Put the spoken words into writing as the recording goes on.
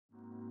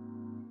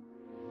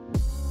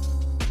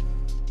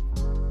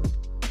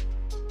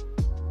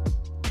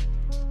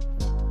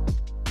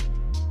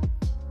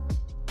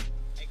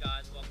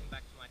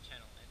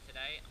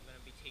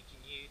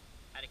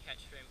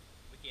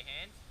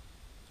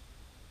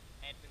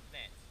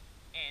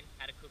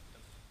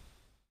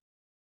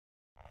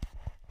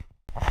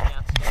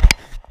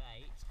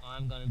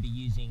I'm going to be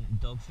using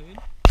dog food,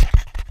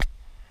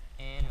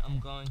 and I'm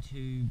going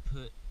to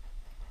put,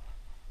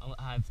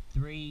 I have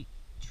 3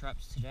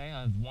 traps today.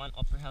 I have 1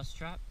 opera house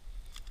trap,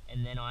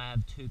 and then I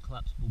have 2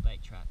 collapsible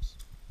bait traps.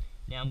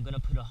 Now I'm going to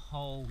put a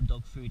whole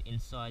dog food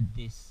inside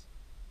this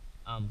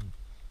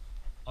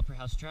opera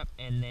house trap,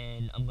 and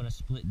then I'm going to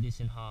split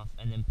this in half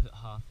and then put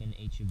half in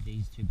each of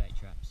these 2 bait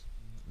traps.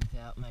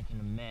 Without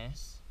making a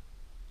mess,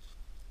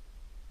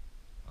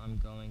 I'm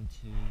going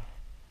to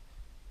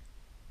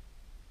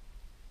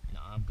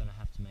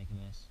have to make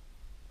a mess.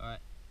 Alright,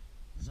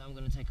 so I'm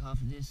going to take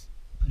half of this,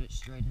 put it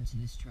straight into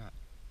this trap,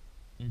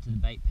 into the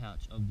bait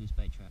pouch of this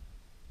bait trap.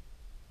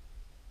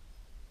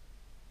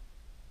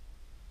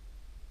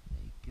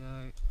 There you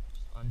go.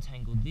 Just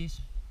untangle this.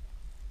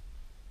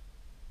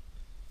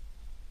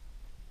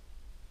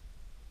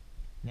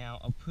 Now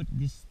I'll put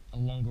a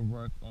longer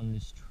rope on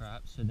this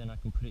trap so then I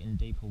can put it in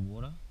deeper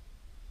water.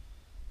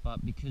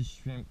 But because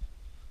shrimp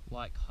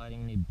like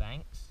hiding near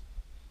banks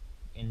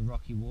in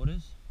rocky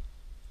waters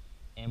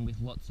and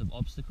with lots of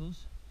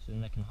obstacles so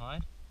then they can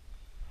hide,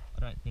 I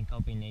don't think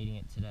I'll be needing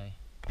it today.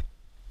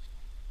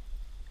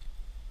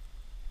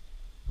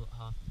 Put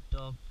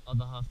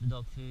other half the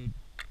dog food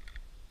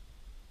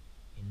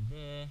in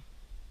there.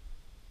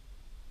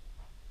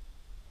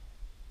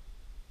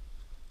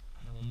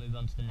 And we'll move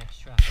on to the next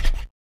trap.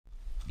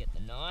 Get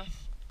the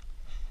knife,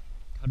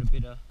 cut a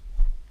bit of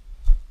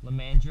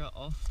lamandra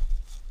off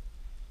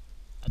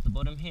at the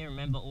bottom here.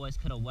 Remember, always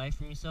cut away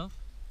from yourself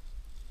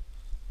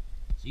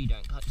so you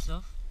don't cut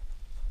yourself.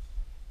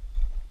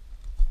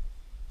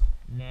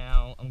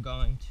 Now I'm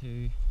going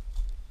to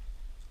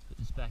put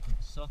this back in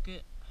the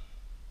socket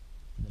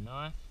for the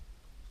knife.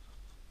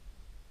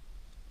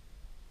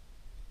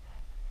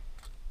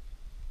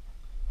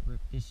 Rip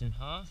this in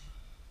half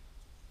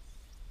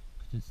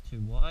because it's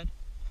too wide.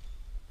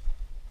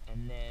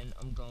 And then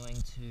I'm going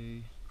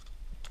to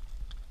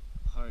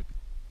poke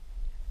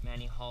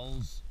many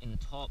holes in the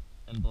top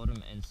and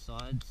bottom and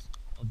sides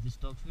of this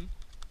dog food,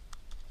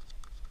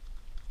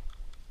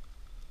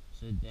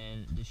 so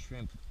then the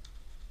shrimp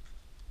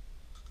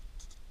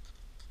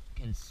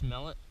can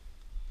smell it.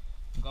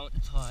 I'm going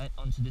to tie it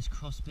onto this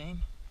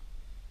crossbeam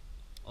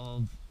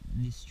of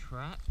this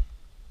trap,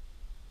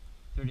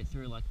 thread it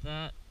through like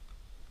that,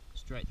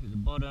 straight through the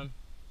bottom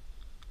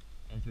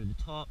and through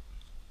the top.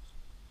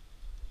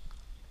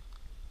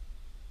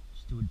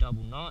 Do a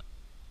double knot,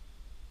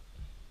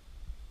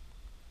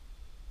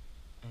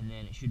 and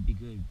then it should be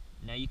good.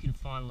 Now you can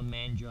find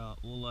lamandra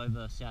all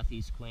over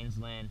South-East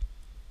Queensland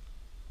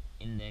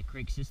in their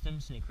creek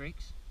systems, near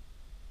creeks.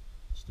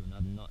 Just do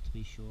another knot to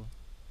be sure.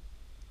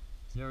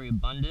 It's very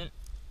abundant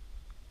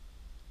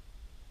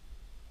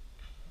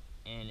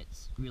and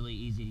it's really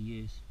easy to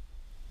use.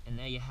 And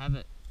there you have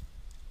it,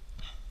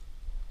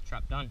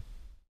 trap done.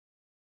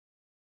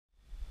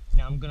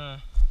 Now I'm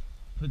gonna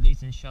put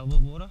these in shallower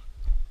water,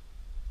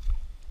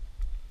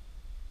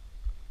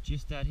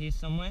 just out here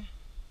somewhere.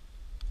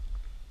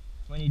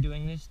 When you're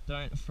doing this,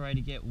 don't afraid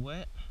to get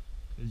wet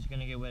because you're going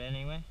to get wet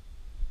anyway.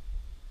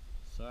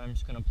 So I'm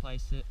just going to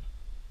place it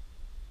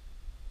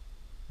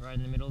right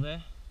in the middle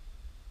there,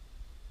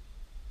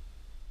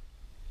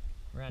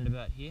 round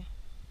about here.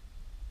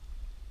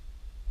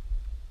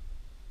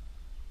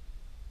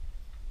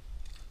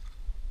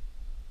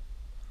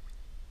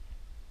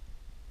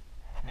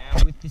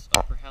 Now with this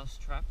opera house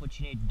trap, what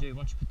you need to do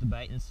once you put the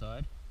bait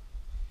inside,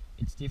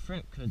 it's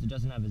different because it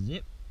doesn't have a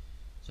zip.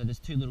 So there's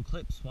 2 little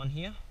clips, one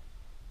here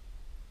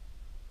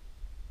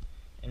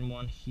and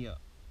one here,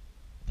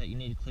 that you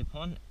need to clip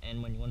on,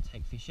 and when you want to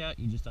take fish out,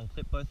 you just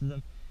unclip both of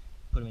them,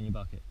 put them in your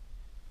bucket.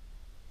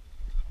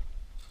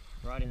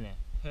 Right in there,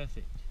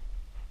 perfect.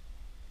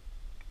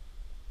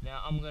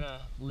 Now I'm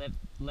gonna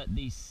let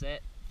these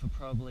set for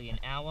probably an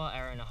hour,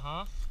 hour and a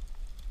half,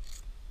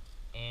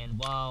 and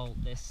while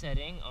they're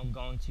setting, I'm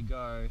going to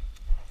go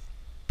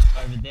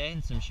over there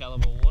in some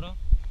shallower water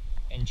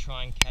and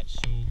try and catch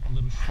some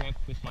little shrimp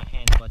with my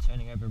hands by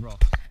turning over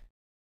rocks.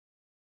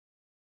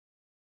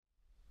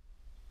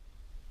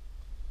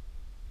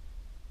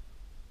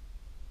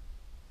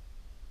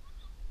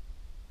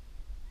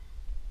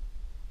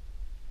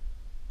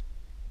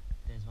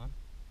 There's one.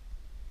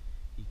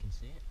 You can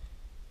see it.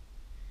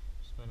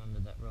 Just went under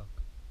that rock.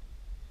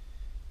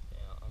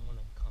 Now I'm going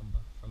to come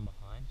from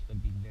behind. You've got to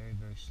be very,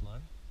 very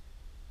slow.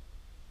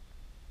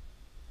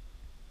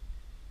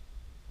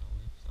 I'll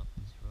lift up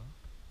this rock.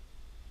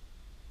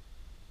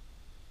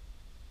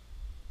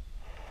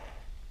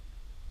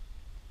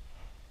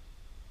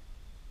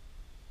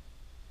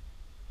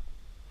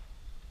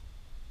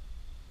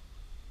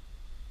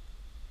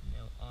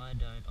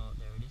 Oh,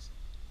 there it is.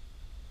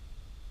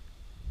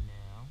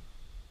 Now,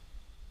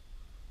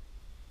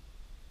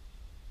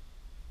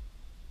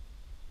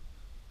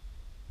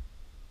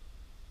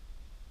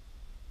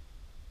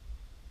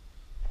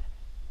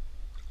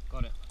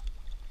 got it.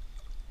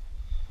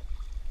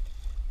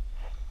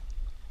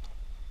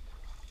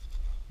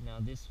 Now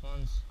this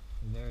one's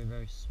very,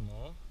 very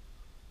small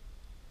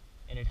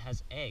and it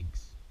has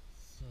eggs.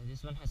 So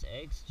this one has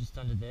eggs just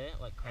under there,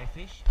 like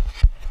crayfish.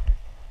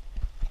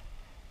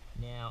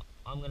 Now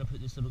I'm going to put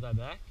this little guy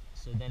back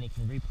so then he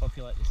can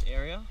repopulate this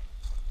area.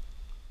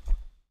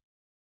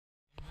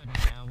 About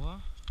an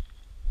hour,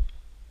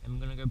 and I'm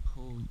going to go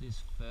pull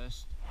this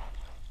first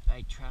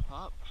bait trap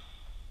up,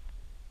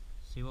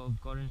 see what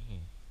we've got in here.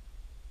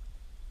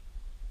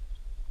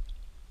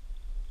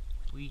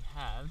 We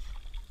have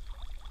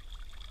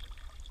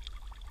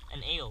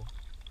an eel.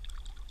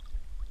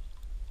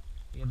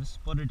 We have a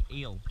spotted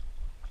eel.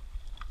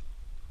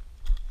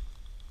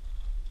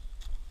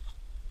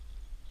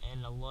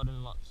 And a lot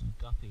and lots of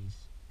guppies.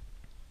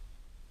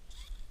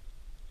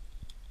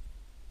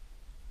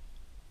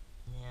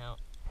 Now,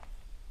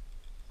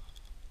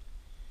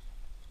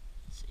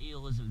 this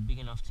eel isn't big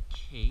enough to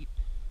keep,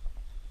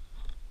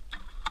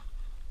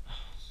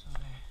 so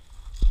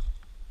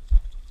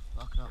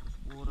bucket up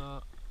with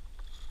water.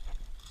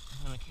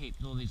 I'm going to keep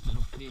all these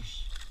little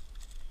fish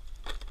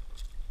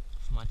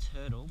for my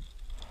turtle.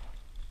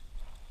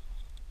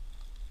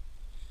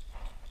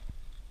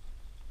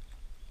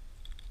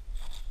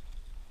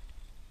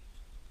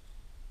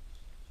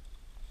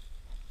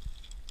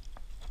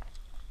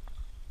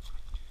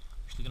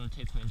 Actually going to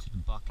tip him into the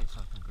bucket so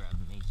I can grab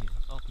him easier.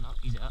 Oh no,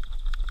 he's out.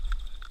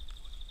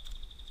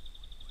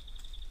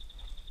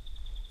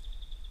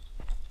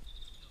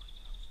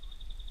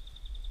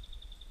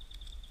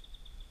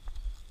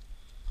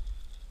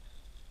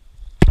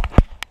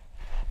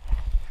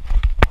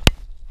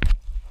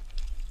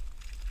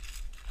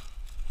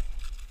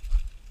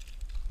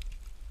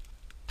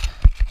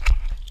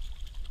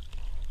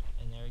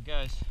 And there he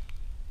goes.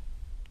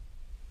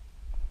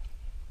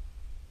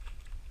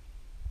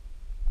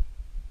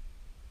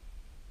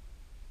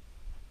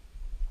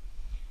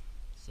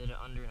 Set it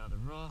under another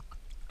rock,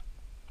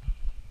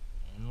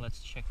 and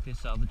let's check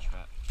this other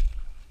trap.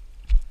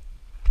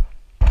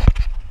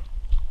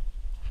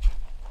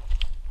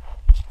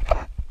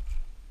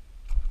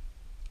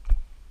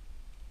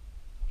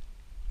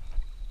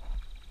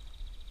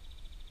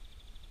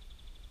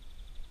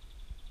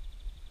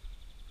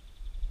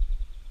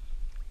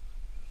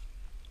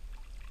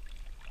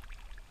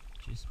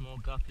 Just more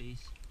guppies.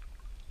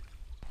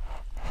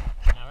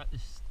 Now we're at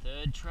this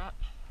third trap,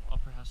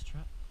 Opera House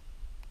trap.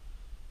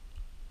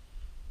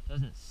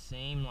 Doesn't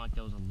seem like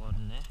there was a lot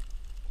in there,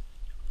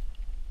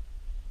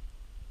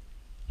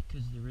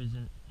 because there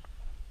isn't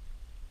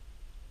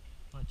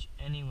much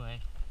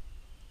anyway.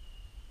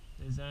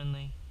 There's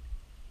only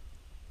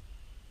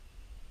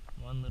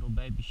one little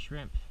baby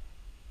shrimp,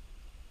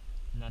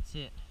 and that's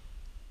it.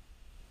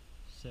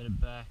 Set it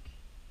back,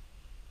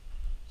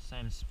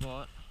 same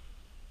spot,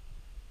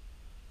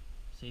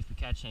 see if we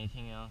catch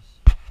anything else.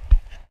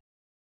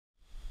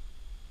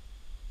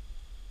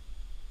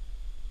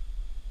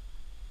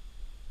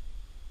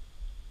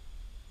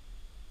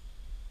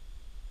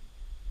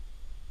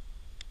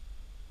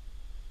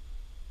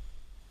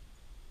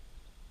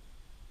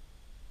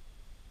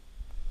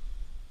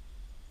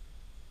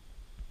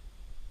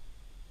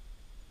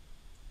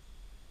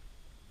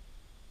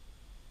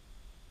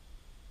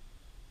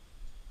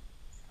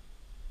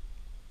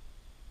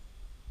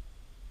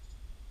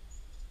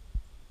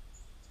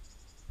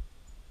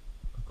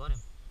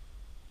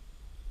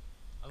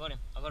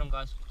 I got him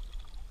guys.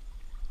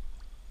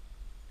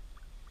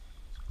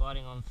 It's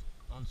biting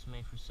onto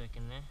me for a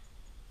second there,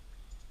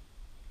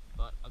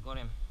 but I got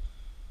him.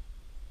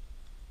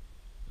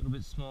 A little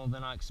bit smaller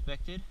than I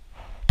expected,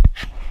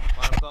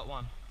 but I've got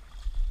one.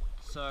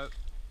 So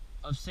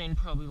I've seen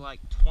probably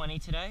like 20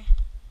 today,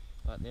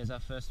 but there's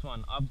our first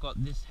one. I've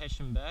got this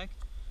Hessian bag,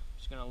 I'm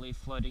just going to leave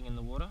floating in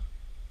the water.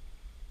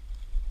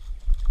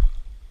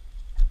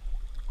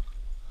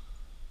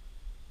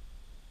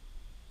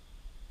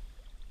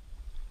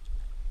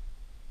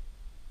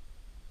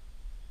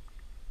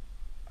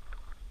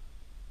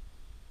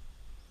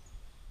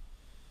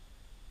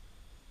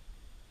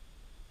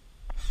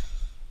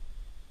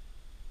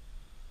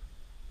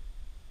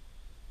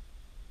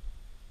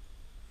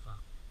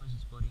 Where's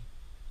its body?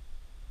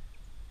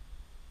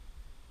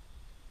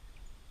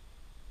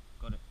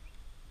 Got it.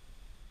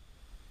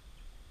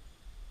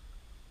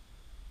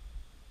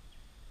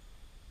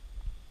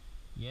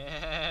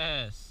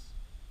 Yes!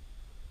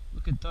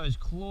 Look at those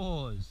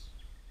claws!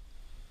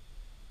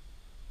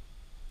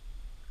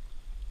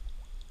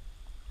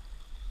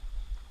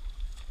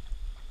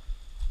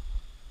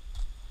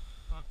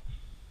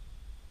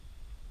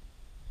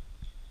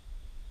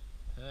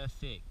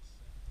 Perfect.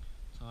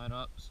 Tied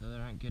up so they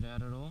don't get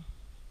out at all.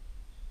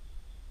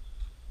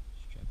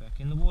 Straight back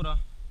in the water.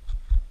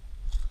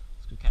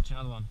 Let's go catch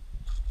another one.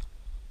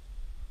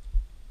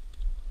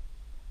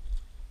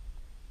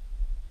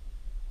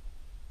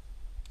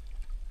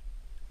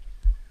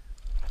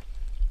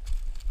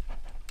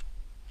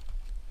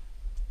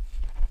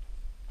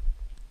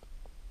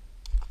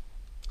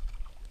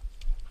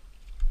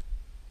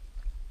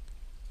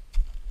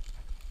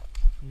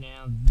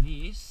 Now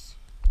this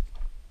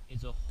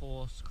is a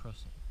horse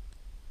crossing.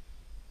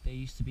 There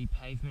used to be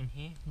pavement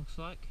here, looks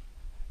like.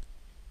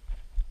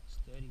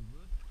 Sturdy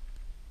wood.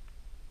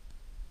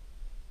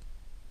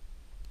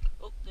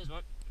 Oh, there's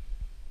one.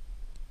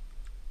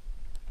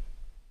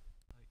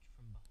 Poach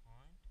from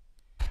behind.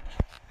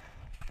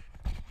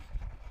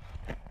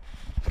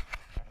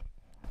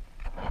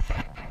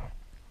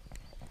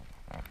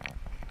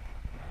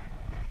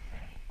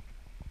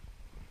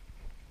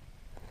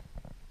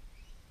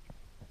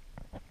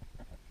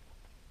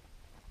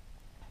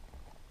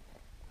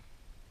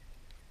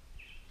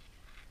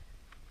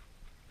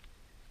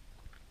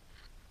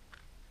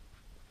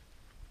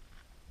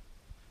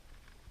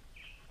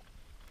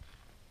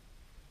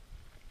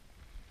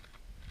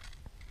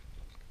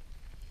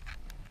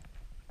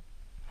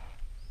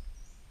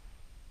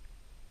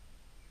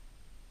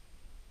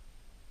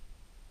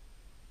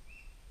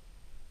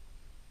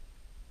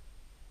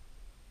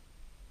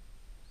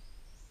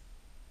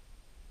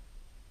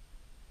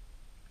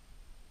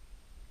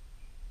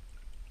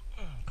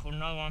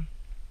 another one.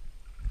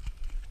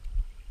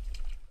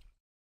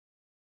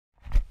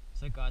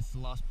 So guys, it's the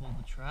last pull of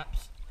the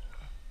traps.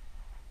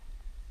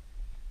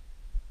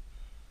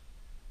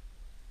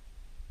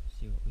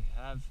 See what we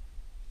have.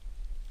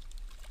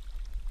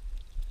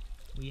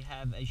 We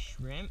have a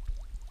shrimp,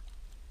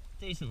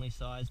 decently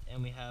sized,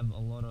 and we have a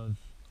lot of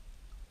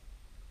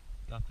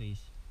guppies.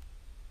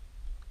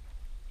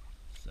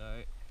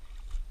 So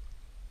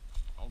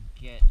I'll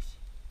get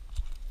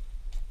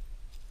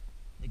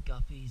the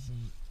guppies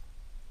and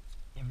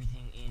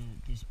everything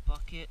in this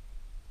bucket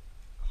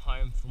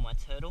home for my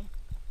turtle.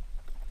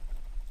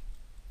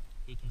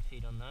 He can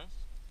feed on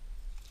those,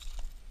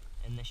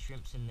 and the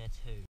shrimp's in there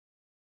too.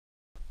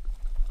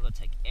 I've got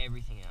to take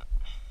everything out.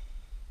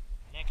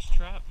 Next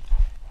trap.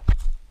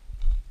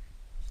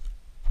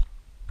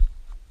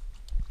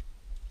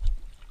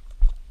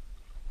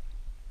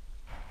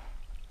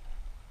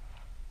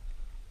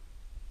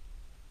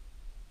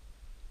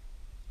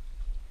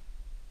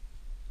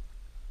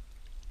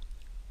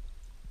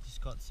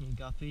 Just got some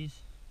guppies.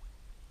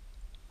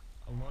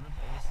 A lot of them.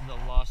 This is the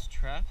last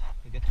trap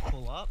we get to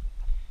pull up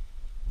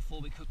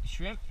before we cook the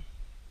shrimp.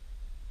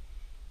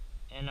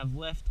 And I've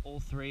left all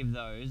 3 of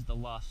those, the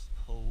last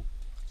pull,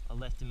 I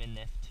left them in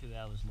there for 2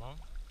 hours long.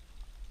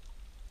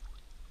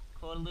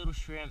 Caught a little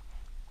shrimp,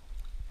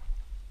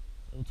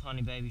 little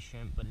tiny baby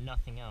shrimp, but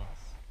nothing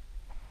else.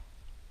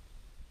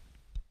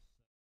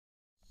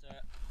 So,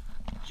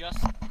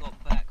 just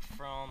got back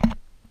from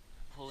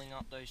pulling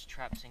up those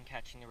traps and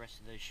catching the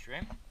rest of those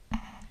shrimp.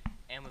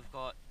 And we've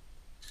got,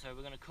 so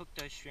we're going to cook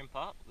those shrimp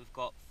up. We've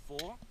got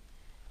 4,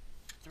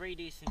 3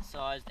 decent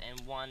sized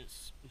and 1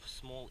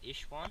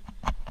 small-ish one.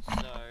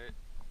 So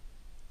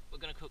we're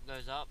going to cook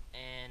those up,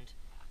 and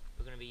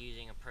we're going to be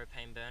using a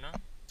propane burner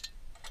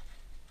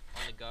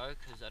on the go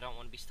because I don't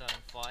want to be starting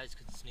fires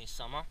because it's near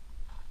summer.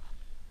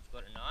 I've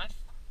got a knife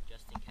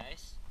just in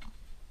case.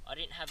 I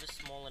didn't have a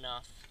small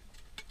enough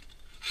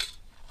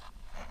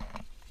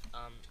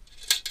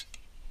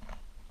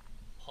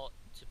pot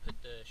to put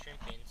the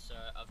shrimp in, so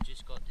I've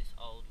just got this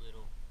old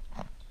little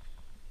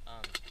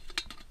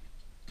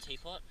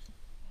teapot.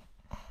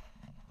 So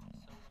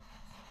we're going to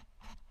put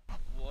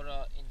some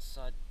water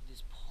inside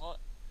this pot.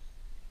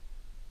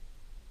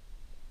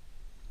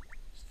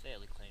 It's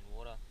fairly clean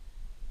water,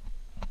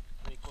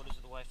 3/4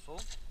 of the way full.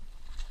 It's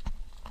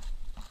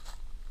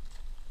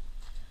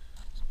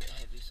a bit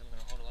heavy, so I'm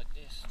going to hold it like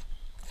this.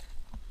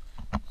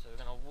 So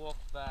we're going to walk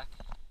back.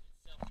 It's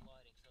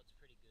self-lighting, so it's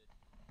pretty good.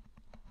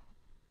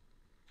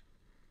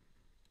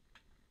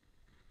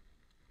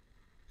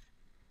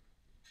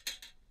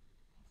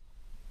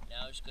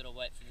 Now I've just got to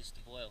wait for this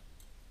to boil.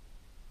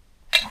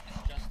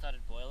 It's just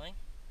started boiling,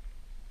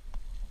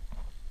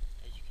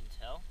 as you can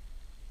tell.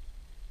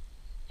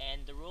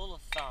 And the rule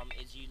of thumb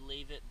is you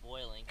leave it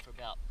boiling for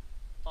about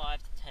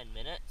 5 to 10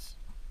 minutes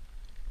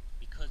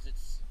because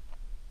it's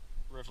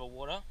river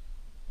water,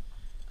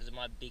 because it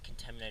might be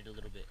contaminated a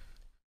little bit.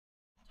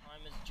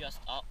 Time is just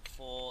up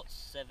for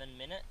 7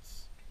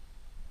 minutes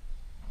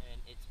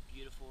and it's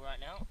beautiful right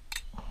now.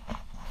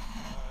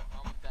 So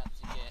I'm about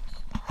to get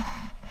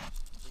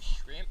the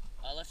shrimp.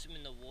 I left them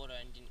in the water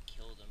and didn't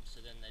kill them, so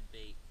then they'd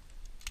be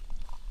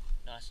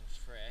nice and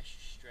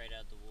fresh straight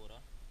out of the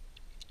water.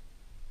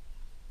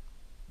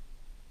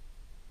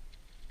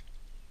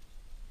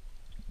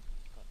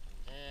 Got them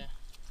there.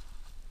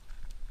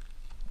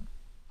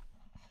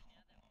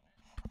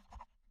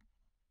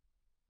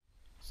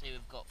 See,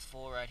 we've got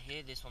 4 right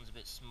here. This one's a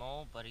bit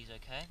small, but he's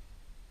okay.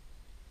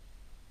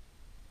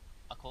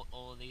 I caught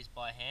all of these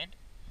by hand,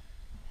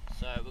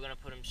 so we're going to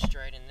put them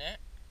straight in there.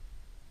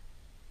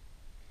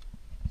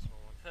 Small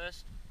one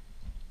first.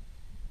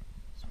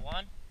 That's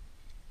 1.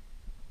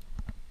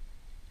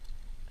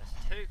 That's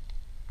 2.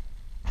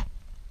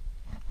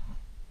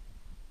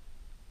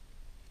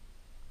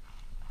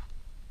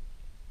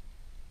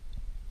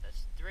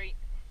 That's 3.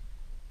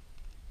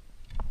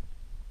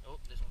 Oh,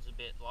 this one's a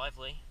bit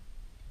lively.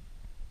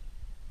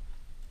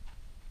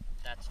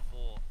 That's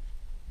 4.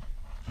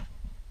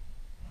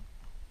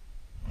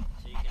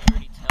 So you can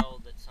already tell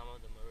that some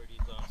of them are already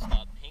going to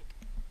start pink.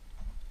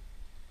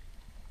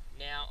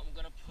 Now I'm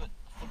going to put,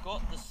 I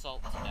forgot the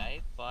salt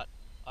today, but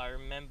I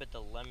remembered the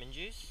lemon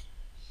juice.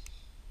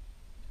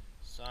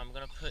 So I'm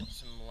going to put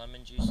some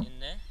lemon juice in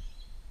there,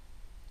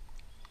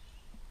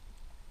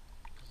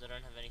 because I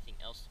don't have anything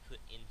else to put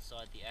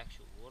inside the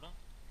actual water.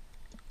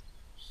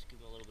 Just give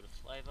them a little bit of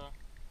flavour.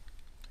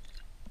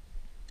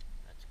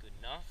 That's good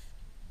enough.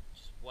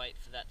 Just wait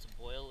for that to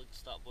boil,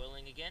 start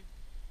boiling again.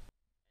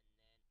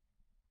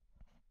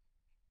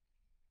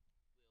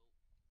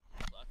 And then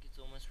looks like it's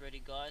almost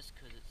ready, guys,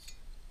 because it's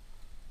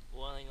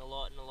boiling a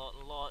lot and a lot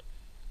and a lot.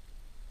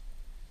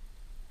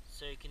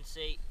 So you can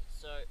see,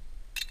 so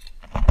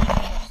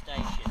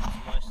crustaceans,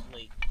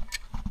 mostly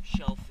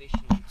shellfish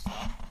and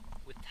stuff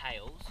with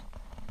tails,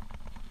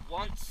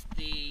 once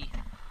the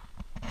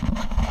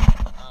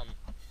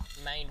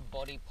main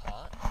body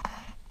part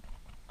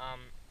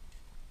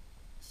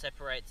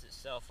separates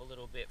itself a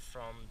little bit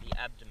from the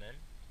abdomen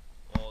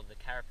or the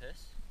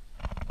carapace,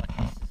 like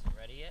this isn't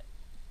ready yet,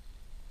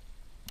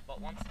 But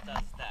once it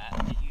does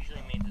that, it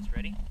usually means it's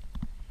ready.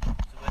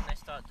 So when they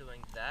start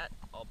doing that,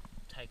 I'll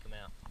take them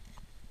out.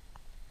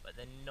 But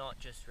they're not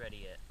just ready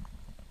yet.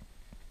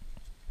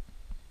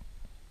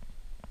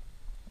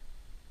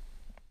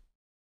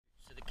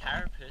 So the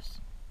carapace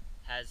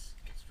has,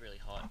 it's really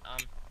hot.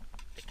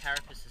 The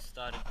carapace has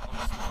started, on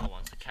the smaller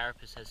ones, the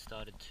carapace has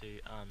started to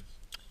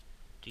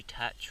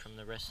detach from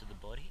the rest of the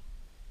body,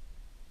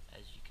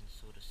 as you can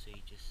sort of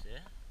see just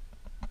there.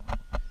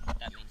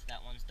 That means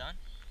that one's done.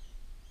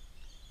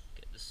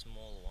 Get the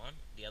smaller one,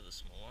 the other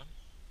small one.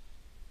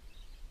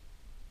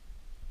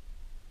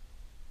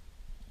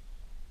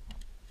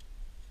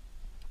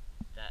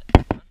 That's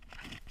done.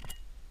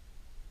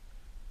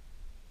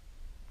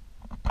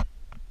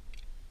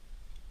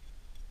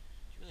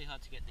 It's really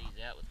hard to get these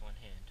out with one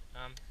hand.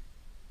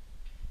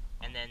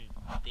 And then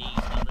these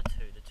other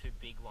two, the two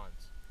big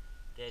ones,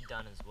 they're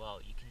done as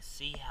well. You can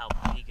see how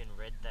big and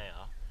red they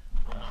are.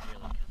 Well, not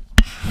really, because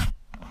it's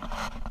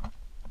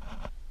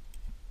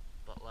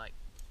but like,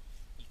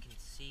 you can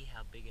see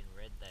how big and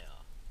red they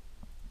are.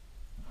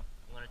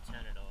 I'm going to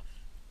turn it off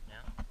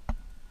now.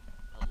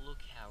 But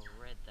look how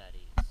red that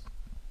is.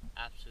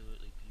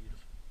 Absolutely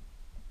beautiful.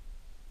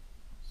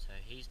 So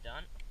he's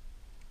done.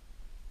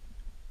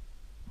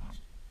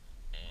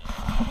 And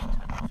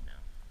turn it off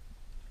now.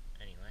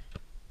 Anyway.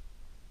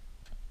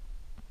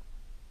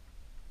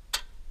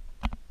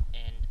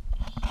 And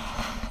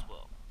here as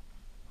well.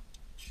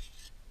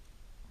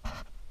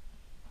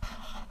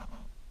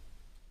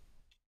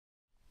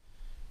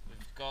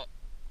 We've got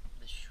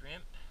the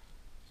shrimp,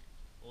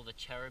 or the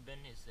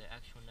Cheribin is their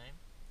actual name,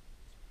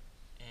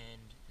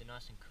 and they're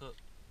nice and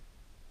cooked.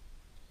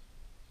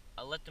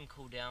 I'll let them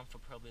cool down for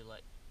probably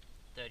like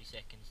 30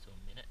 seconds to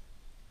a minute.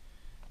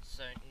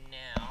 So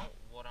now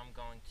what I'm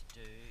going to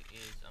do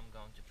is I'm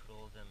going to put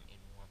all of them in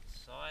one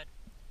side,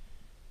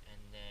 and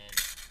then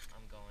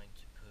I'm going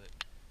to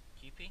put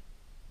QP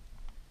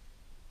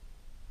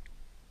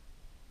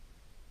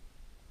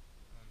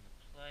on the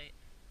plate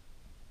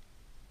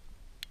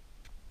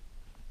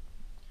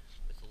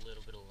with a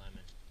little bit of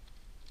lemon.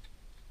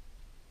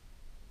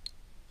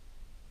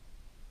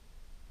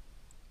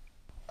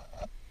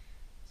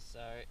 So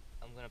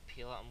I'm going to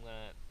peel it, I'm going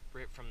to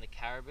rip from the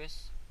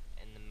carapace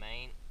and the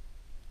main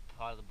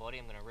part of the body.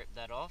 I'm going to rip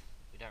that off.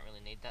 We don't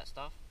really need that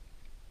stuff.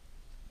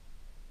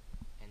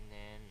 And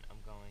then I'm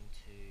going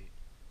to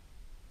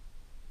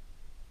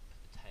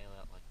put the tail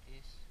out like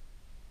this,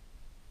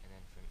 and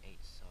then from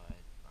each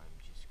side I'm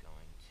just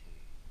going to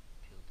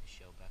peel the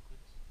shell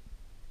backwards.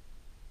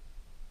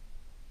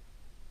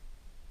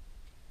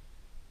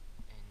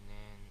 And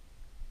then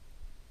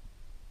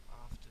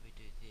after we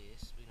do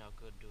this, we're now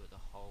going to do it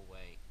the whole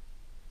way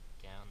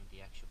down the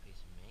actual piece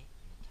of meat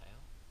and the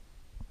tail.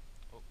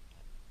 Oh,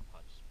 that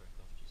part just broke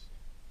off just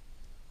then.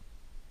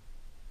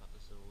 But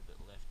there's a little bit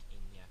left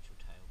in the actual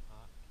tail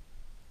part.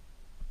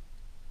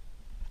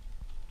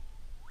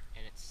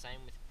 And it's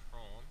same with